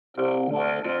The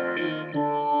weather in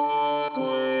Brooklyn.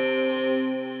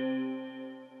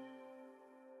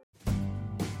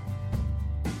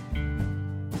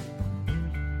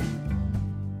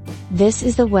 This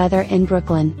is the weather in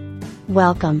Brooklyn.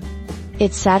 Welcome.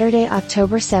 It's Saturday,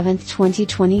 October 7th,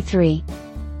 2023.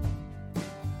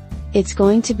 It's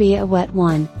going to be a wet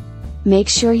one. Make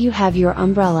sure you have your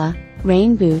umbrella,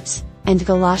 rain boots, and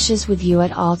galoshes with you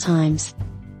at all times.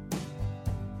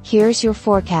 Here's your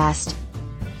forecast.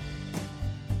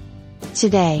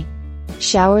 Today.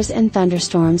 Showers and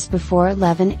thunderstorms before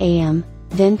 11 a.m.,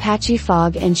 then patchy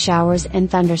fog and showers and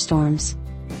thunderstorms.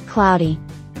 Cloudy.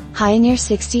 High near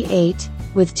 68,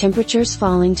 with temperatures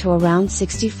falling to around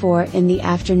 64 in the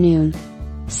afternoon.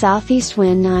 Southeast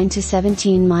wind 9 to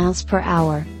 17 miles per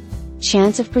hour.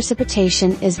 Chance of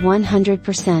precipitation is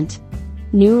 100%.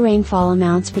 New rainfall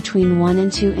amounts between 1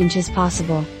 and 2 inches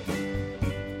possible.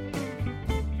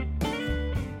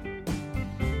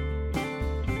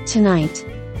 Tonight.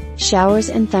 Showers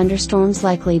and thunderstorms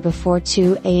likely before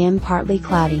 2 a.m. Partly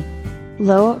cloudy.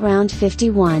 Low around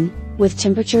 51, with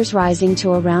temperatures rising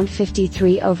to around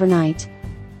 53 overnight.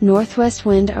 Northwest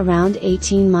wind around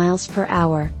 18 miles per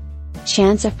hour.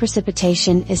 Chance of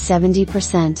precipitation is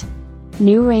 70%.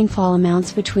 New rainfall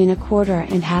amounts between 1/4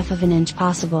 and 1/2 of an inch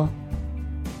possible.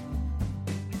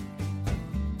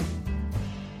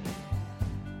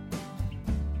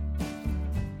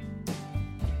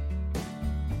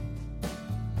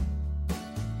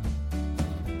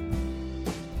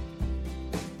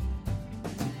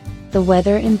 The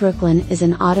Weather in Brooklyn is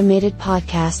an automated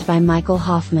podcast by Michael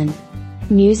Hoffman.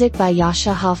 Music by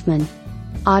Yasha Hoffman.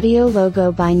 Audio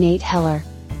logo by Nate Heller.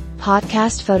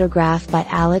 Podcast photograph by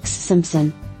Alex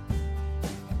Simpson.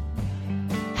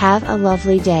 Have a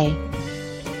lovely day.